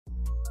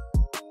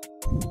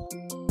Wait.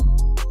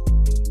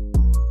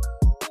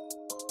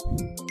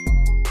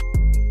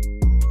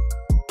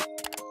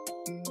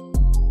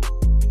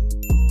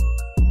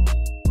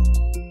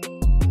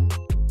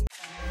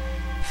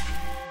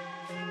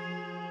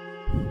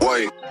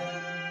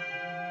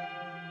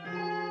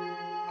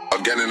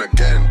 Again and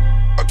again.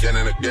 Again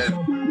and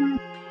again.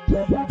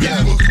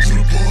 Yeah. Welcome to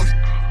the party.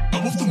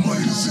 I'm off the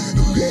Midas in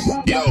the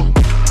lead. Yo.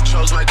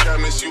 Chose my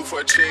diamonds, you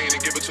for a chain,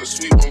 and give it to a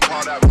sweet one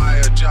called out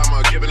Maya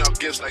Jama. Giving up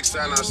gifts like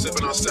Santa,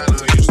 sipping on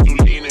Santa. Used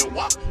to lean and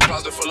walk,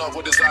 closet full up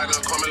with designer,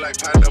 coming like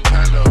Panda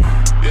Panda.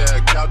 Yeah,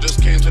 Cal just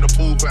came to the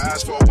booth and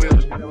asked for a wheel.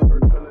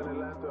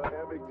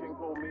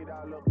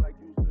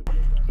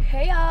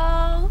 Hey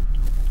y'all,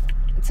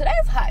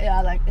 today's hot,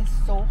 y'all. Like, it's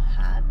so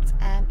hot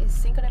and it's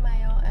Cinco de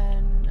Mayo,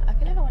 and I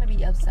feel like I want to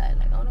be outside.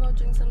 Like, I want to go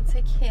drink some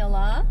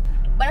tequila,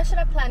 but I should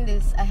have planned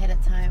this ahead of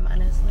time,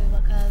 honestly,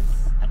 because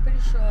I'm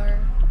pretty sure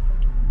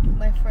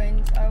my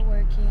friends are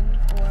working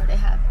or they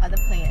have other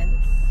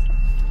plans,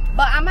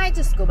 but I might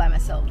just go by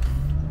myself.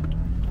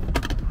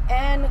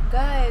 And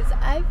guys,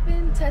 I've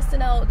been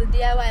testing out the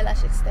DIY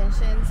lash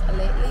extensions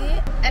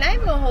lately, and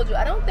I'm gonna hold you,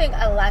 I don't think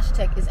a lash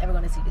tech is ever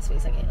gonna see this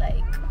face again,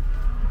 like,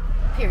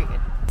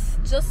 period.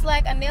 Just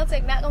like a nail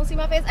tech not gonna see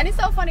my face. And it's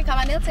so funny because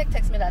my nail tech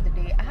texted me the other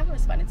day. I haven't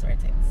responded to her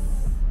text,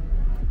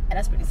 and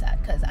that's pretty sad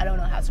because I don't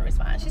know how to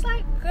respond. She's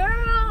like,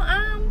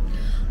 girl,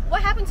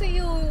 what happened to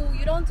you?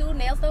 You don't do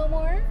nails no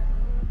more?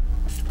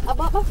 I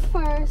bought my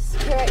first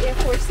pair of Air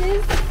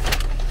Forces,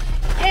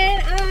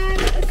 and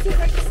I'm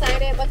super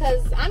excited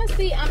because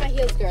honestly, I'm a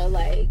heels girl.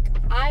 Like,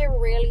 I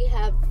rarely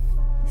have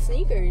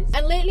sneakers,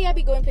 and lately I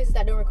be going places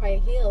that don't require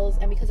heels,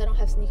 and because I don't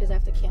have sneakers I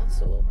have to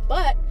cancel.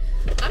 But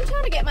I'm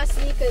trying to get my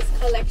sneakers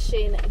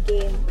collection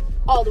game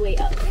all the way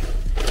up,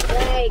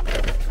 like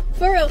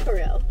for real, for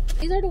real.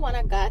 These are the one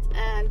I got,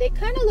 and they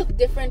kind of look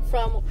different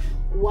from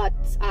what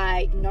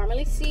I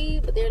normally see,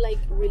 but they're like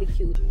really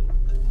cute.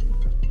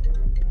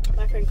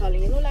 My friend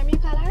calling, you know, let me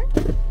call her.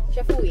 She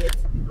have to wait.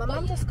 My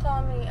mom just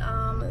called me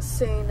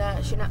saying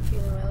that she's not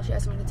feeling well. She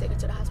asked me to take her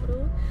to the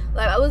hospital.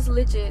 Like, I was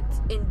legit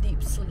in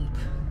deep sleep.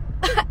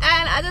 And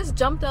I just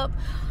jumped up,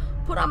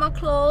 put on my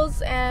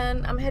clothes,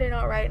 and I'm heading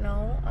out right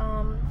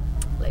now.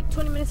 Like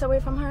 20 minutes away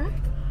from her.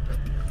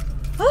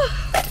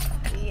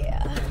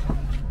 Yeah.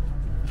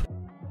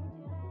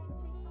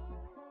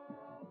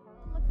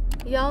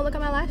 Y'all, look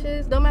at my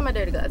lashes. Don't mind my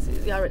dirty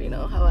glasses. Y'all already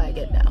know how I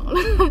get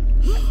down.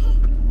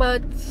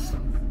 But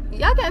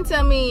y'all can't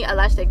tell me a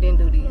lash tech didn't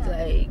do these.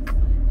 Like,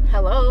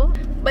 hello.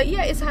 But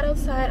yeah, it's hot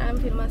outside. I'm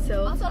feeling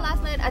myself. Also,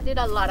 last night I did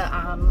a lot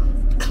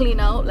of clean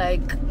out,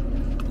 like,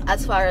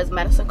 as far as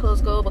Madison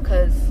clothes go,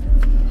 because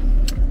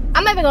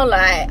I'm not even gonna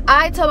lie,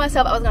 I told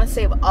myself I was gonna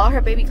save all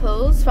her baby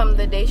clothes from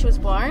the day she was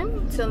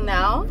born till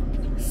now,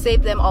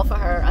 save them all for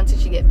her until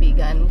she get big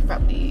and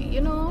probably,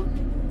 you know,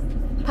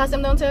 pass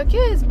them down to her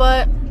kids.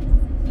 But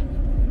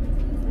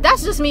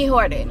that's just me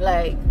hoarding.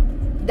 Like,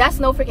 that's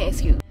no freaking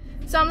excuse.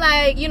 So I'm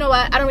like, you know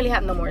what, I don't really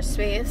have no more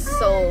space,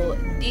 so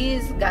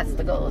these got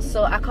to go.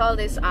 So I call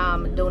this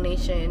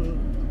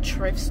donation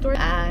thrift store,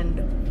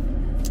 and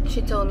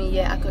she told me,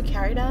 yeah, I could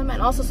carry them,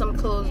 and also some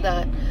clothes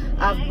that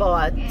I've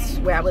bought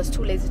where I was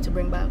too lazy to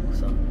bring back.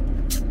 So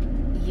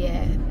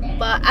yeah,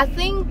 but I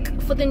think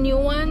for the new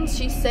ones,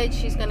 she said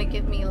she's gonna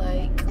give me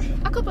like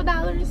a couple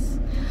dollars.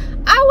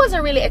 I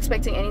wasn't really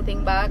expecting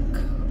anything back.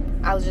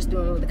 I was just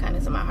doing it with the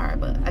kindness of my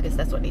heart, but I guess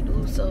that's what they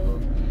do. So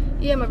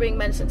yeah, I'm gonna bring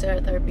medicine to her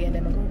therapy, and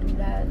then I'm gonna do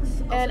that.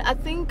 And I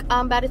think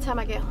by the time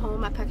I get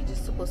home, my package is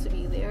supposed to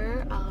be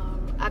there.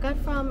 I got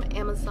from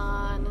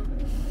Amazon,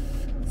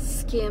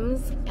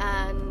 Skims,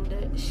 and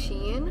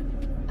Shein,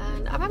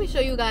 and I'll probably show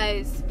you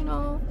guys, you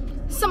know,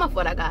 some of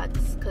what I got,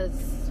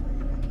 because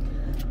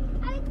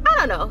I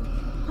don't know,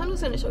 I'm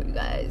just gonna show you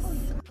guys.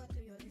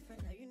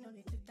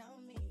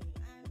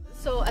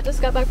 So I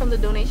just got back from the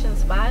donation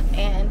spot,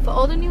 and for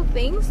all the new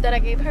things that I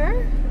gave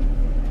her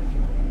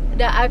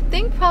that I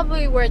think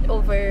probably worth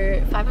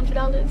over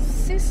 $500,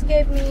 sis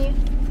gave me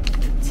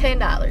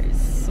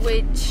 $10,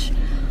 which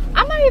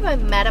I'm not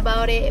even mad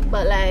about it,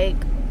 but like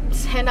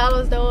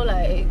 $10 though,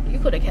 like, you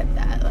could have kept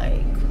that.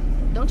 Like,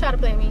 don't try to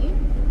play me.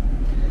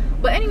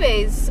 But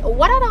anyways,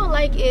 what I don't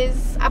like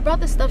is I brought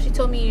the stuff she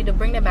told me to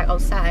bring them back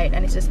outside,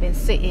 and it's just been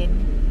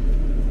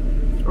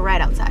sitting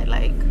right outside.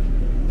 Like,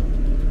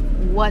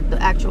 what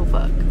the actual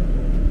fuck.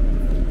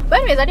 But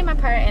anyways, I did my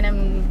part, and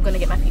I'm gonna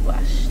get my feet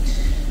washed.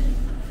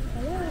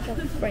 I want like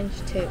a French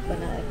tip, but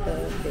not like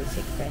the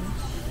basic French,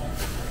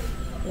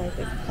 like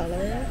the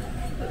color.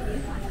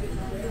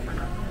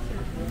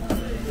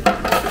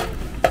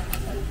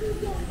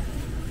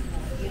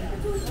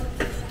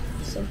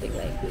 Something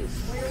like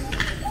this.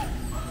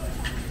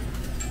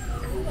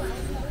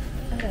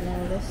 I don't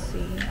know, let's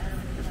see.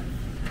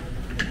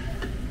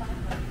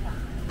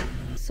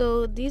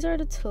 So these are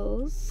the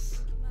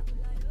toes,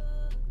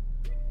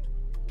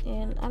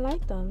 and I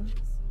like them.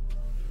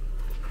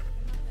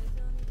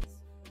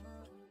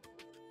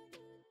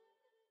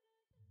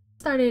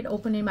 Started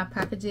opening my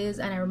packages,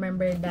 and I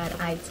remembered that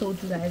I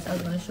told you guys I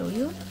was going to show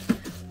you.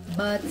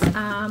 But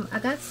I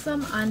got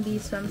some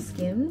undies from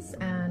Skims,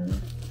 and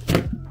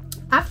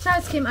I've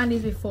tried Skim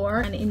undies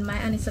before, and in my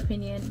honest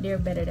opinion, they're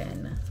better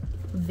than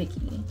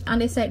Vicky. On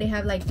this side they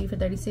have like 3 for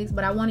 $36,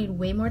 but I wanted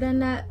way more than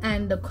that,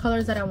 and the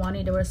colors that I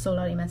wanted, they were sold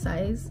out in my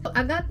size. So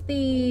I got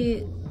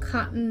the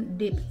cotton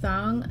dip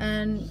thong,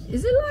 and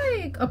is it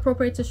like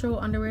appropriate to show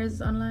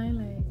underwears online?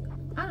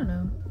 Like, I don't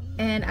know.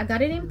 And I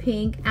got it in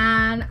pink,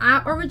 and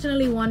I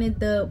originally wanted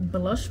the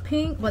blush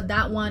pink, but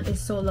that one is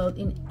sold out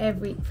in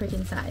every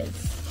freaking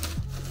size.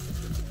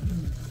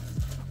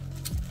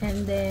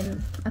 And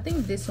then I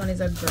think this one is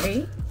a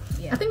gray.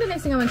 Yeah. I think the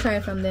next thing I want to try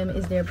from them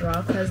is their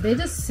bra, because they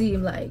just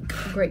seem like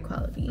great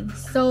quality.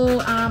 So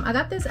I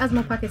got this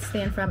Asmo pocket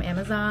stand from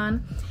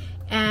Amazon,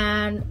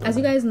 and as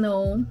you guys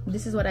know,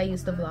 this is what I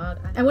use to vlog.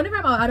 And whenever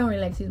I'm out, I don't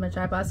really like to use my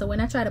tripod, so when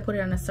I try to put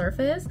it on a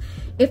surface,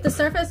 if the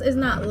surface is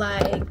not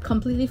like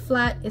completely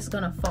flat, it's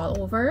gonna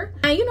fall over.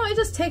 And you know, it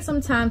just takes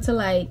some time to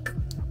like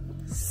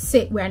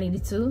sit where I need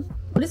it to.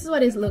 This is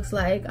what it looks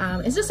like.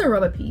 It's just a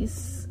rubber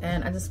piece,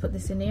 and I just put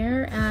this in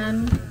there,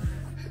 and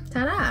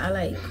ta-da!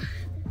 Like,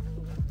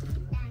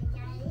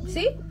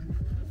 see?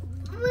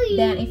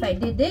 Then if I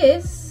did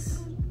this,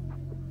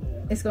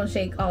 it's gonna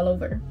shake all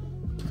over.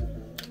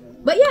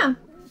 But yeah,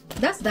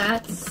 that's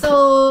that.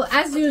 So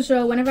as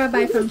usual, whenever I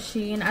buy from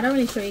Shein, I don't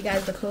really show you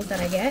guys the clothes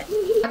that I get.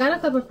 I got a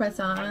couple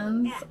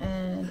press-ons,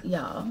 and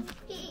y'all,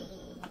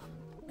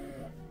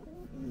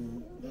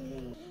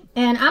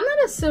 and I'm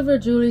not a silver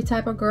jewelry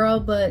type of girl,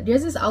 but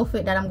there's this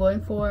outfit that I'm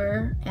going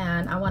for,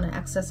 and I want to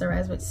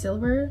accessorize with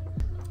silver,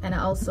 and I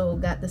also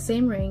got the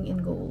same ring in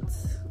gold.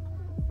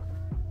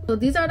 So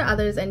these are the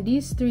others, and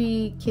these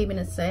 3 came in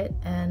a set,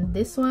 and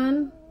this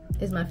one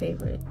is my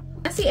favorite.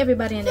 I see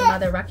everybody and their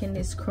mother rocking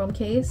this chrome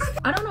case.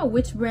 I don't know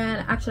which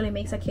brand actually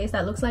makes a case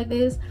that looks like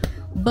this,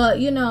 but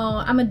you know,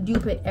 I'm gonna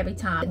dupe it every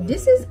time.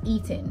 This is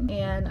Eaton,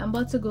 and I'm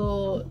about to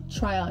go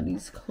try on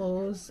these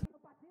clothes.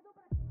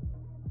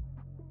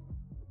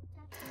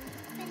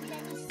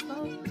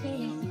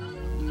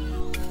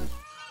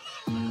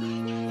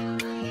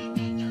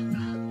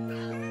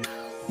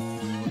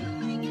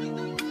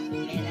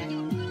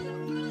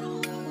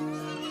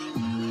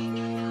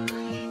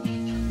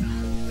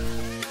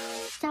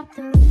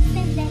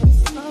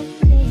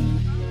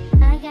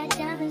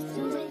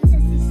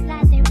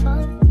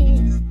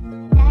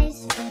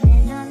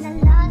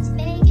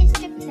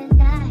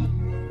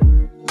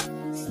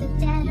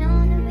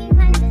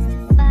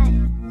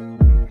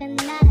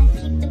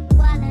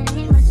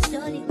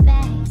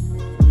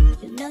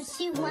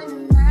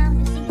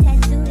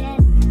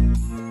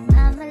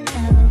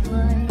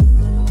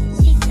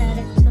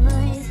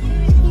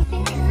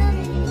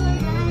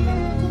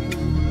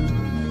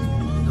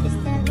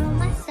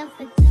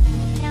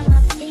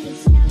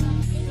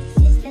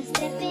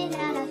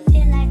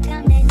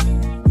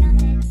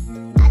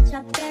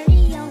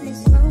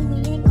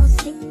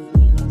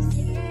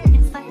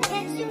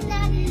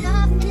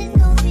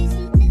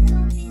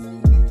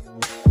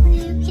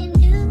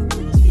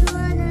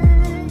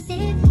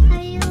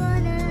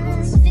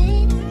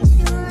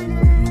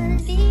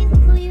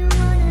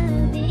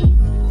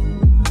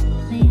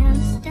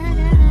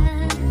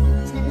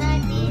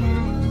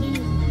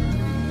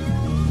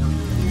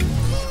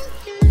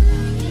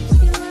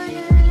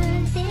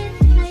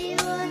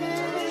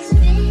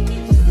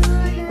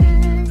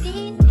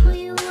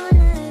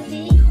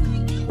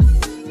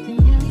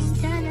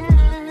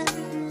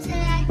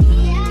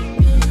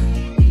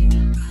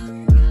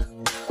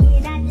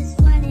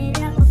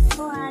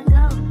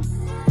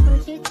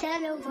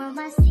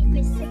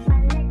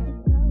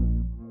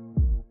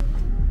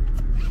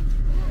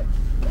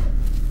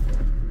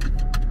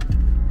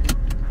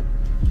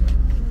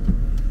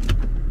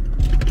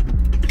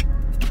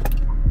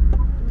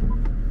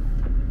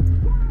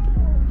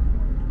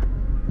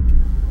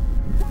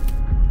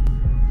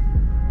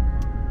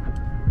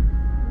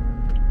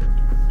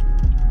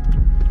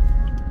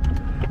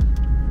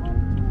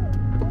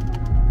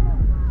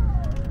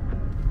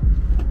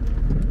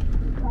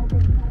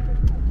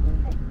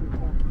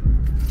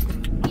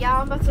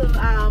 I'm about to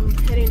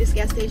head in this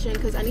gas station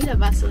because I need a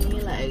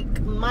Vaseline.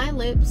 Like, my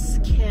lips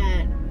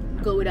can't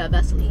go without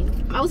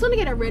Vaseline. I was gonna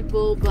get a Red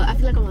Bull, but I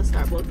feel like I'm on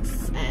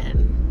Starbucks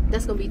and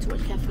that's gonna be too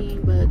much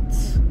caffeine, but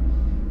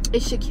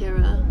it's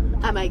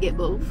Shakera. I might get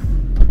both.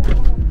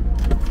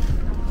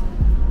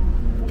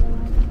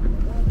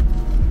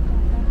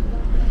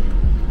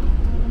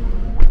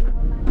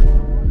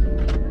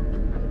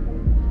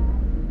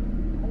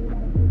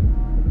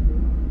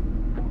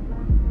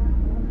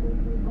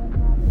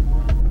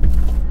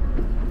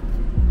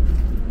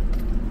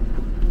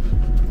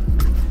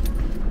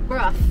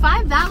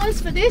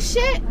 $5 for this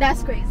shit?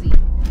 That's crazy.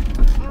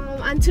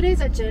 On today's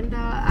agenda,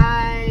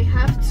 I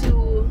have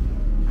to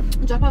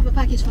drop off a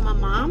package for my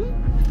mom,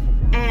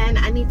 and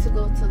I need to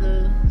go to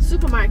the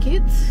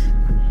supermarket.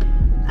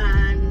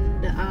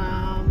 And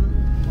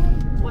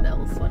what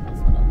else?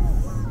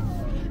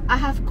 I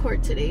have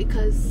court today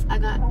because I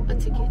got a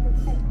ticket. So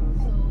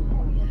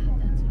yeah,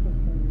 that's it.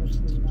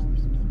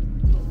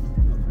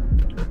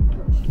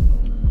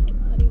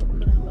 How do you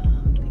put on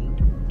my thing?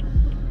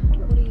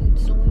 What are you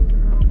doing,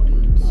 girl? What are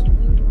you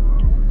doing,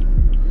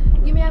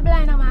 girl? Give me a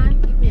blinder,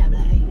 man.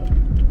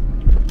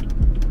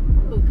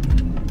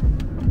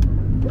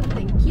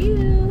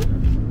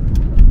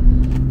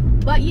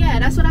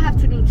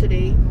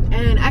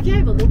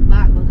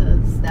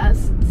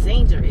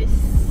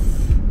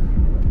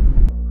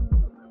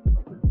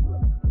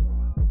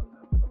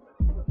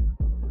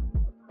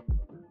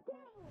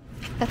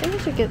 I think I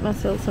should get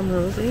myself some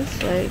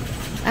roses. Like,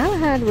 I haven't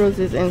had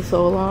roses in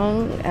so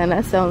long, and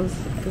that sounds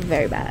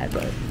very bad,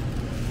 but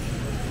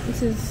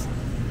this is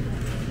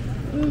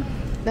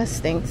that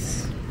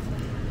stinks.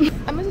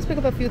 I'm gonna just pick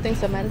up a few things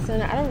for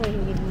medicine. I don't really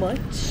need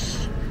much.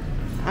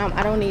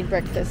 I don't need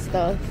breakfast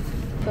stuff.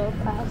 So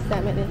I have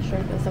salmon and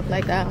shrimp and stuff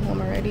like that at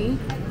home already.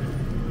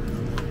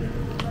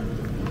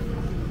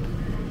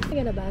 I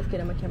get a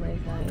basket and my camera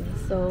is dying,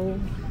 so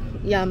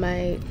y'all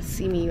might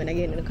see me when I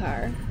get in the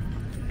car.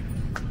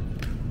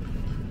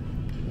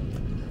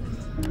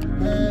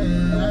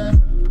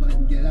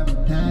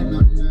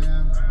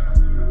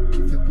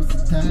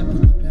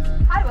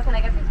 Hi, what can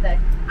I get for you today?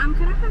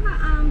 Can I have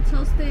a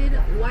toasted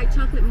white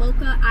chocolate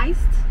mocha iced?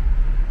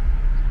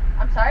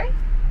 I'm sorry?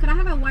 Could I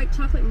have a white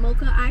chocolate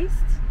mocha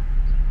iced?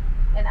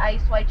 An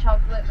iced white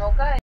chocolate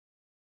mocha.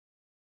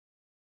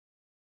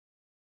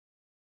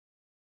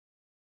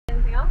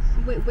 Anything else?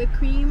 With whipped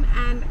cream,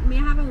 and may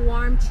I have a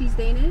warm cheese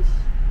Danish?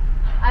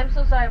 I'm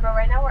so sorry, but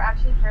right now we're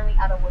actually currently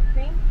out of whipped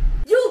cream.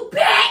 You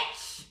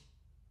bitch!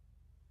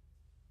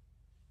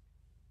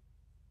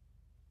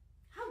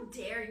 How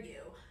dare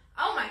you?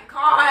 Oh my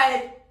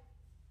god!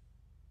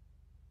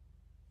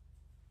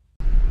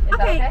 Is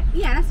that okay?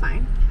 Yeah, that's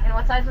fine. And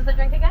what size was the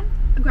drink again?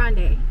 A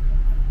grande.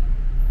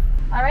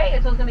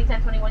 Alright, so it's gonna be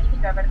 10:21. You can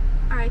drive it.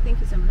 Alright, thank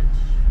you so much.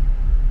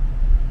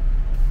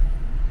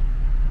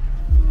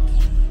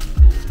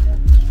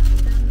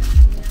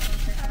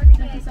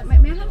 Thank you so much.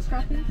 May I have a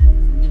straw, please?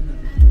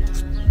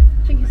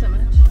 Thank you so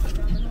much.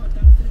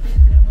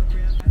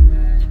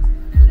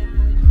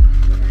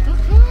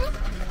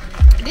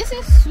 This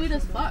is sweet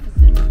as fuck.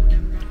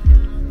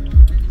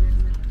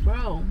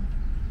 Bro.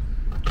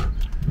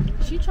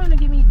 She trying to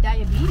give me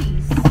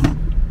diabetes.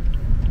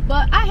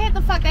 But I hate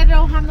the fact that they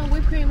don't have no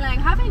whipped cream. Like,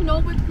 having no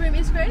whipped cream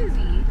is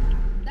crazy.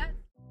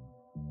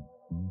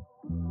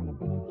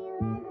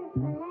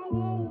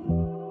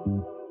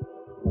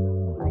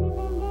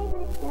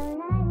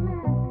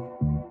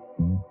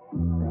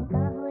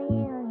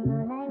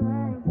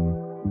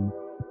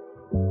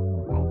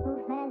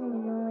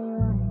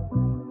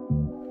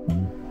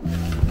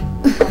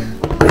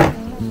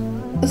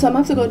 So I'm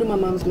about to go do my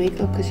mom's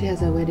makeup because she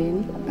has a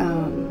wedding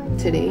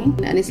today,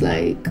 and it's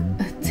like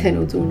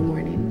 10:02 in the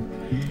morning.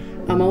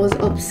 I was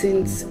up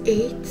since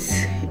 8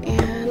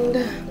 and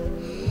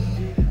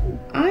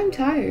I'm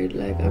tired.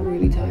 Like, I'm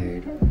really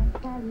tired.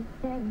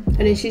 And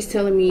then she's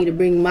telling me to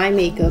bring my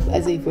makeup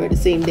as if we're the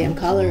same damn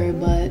color,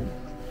 but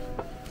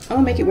I'm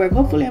gonna make it work.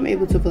 Hopefully I'm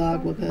able to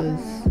vlog because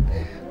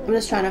I'm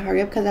just trying to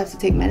hurry up because I have to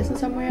take medicine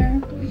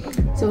somewhere.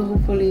 So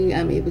hopefully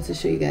I'm able to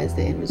show you guys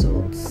the end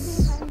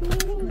results.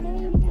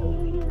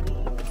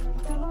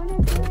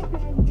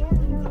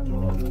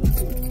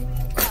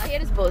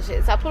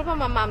 Bullshit. So I pull up on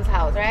my mom's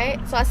house, right?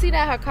 So I see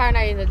that her car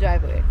not in the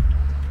driveway.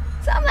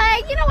 So I'm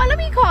like, you know what, let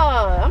me call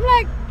her. I'm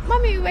like,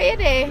 mommy, where you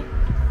there?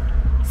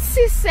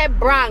 Sis said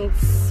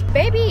Bronx.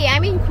 Baby,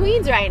 I'm in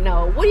Queens right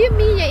now. What do you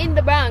mean you're in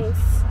the Bronx?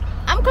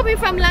 I'm coming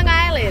from Long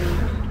Island.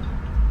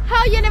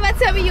 How you never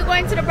tell me you're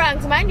going to the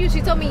Bronx? Mind you,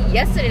 she told me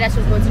yesterday that she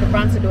was going to the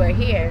Bronx to do her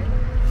hair.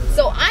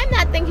 So I'm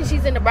not thinking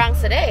she's in the Bronx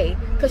today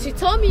because she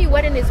told me your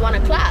wedding is 1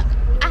 o'clock.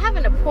 I have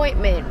an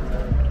appointment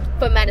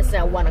for medicine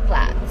at 1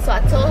 o'clock. So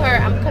I told her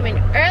I'm coming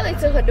early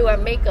to her do her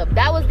makeup.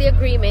 That was the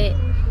agreement.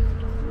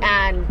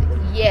 And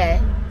yeah.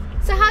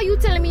 So how you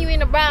telling me you in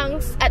the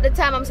Bronx at the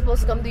time I'm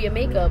supposed to come do your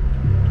makeup?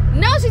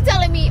 No, she's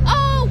telling me,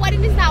 oh,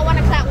 wedding is not 1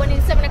 o'clock, wedding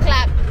is 7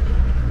 o'clock.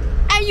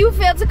 And you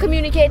failed to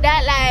communicate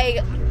that.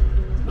 Like,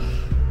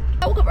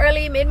 I woke up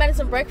early, made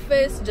medicine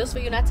breakfast just for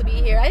you not to be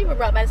here. I even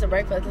brought medicine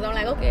breakfast because I'm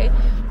like, okay,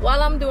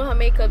 while I'm doing her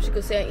makeup, she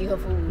could sit and eat her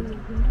food.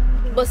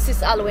 But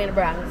sis all the way in the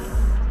Bronx.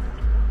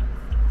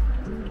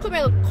 Come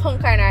here,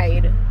 conquer and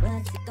ride.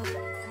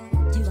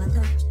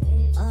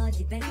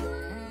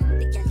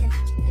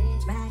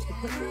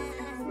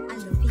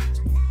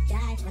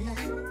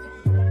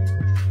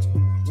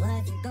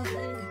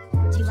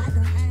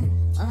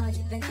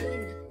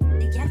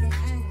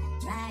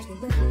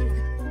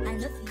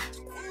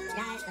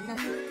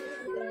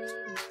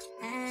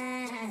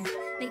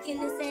 Making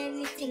us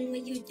anything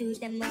when you do,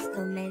 that must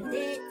commend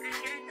it.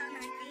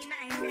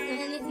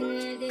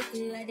 Anything they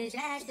do, I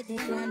try to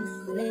take one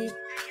away.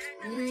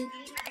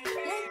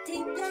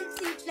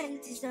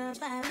 Plenty, so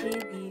far,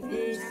 baby,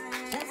 face.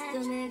 Just to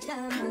make the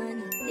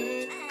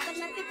money, but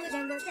my people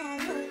don't go down,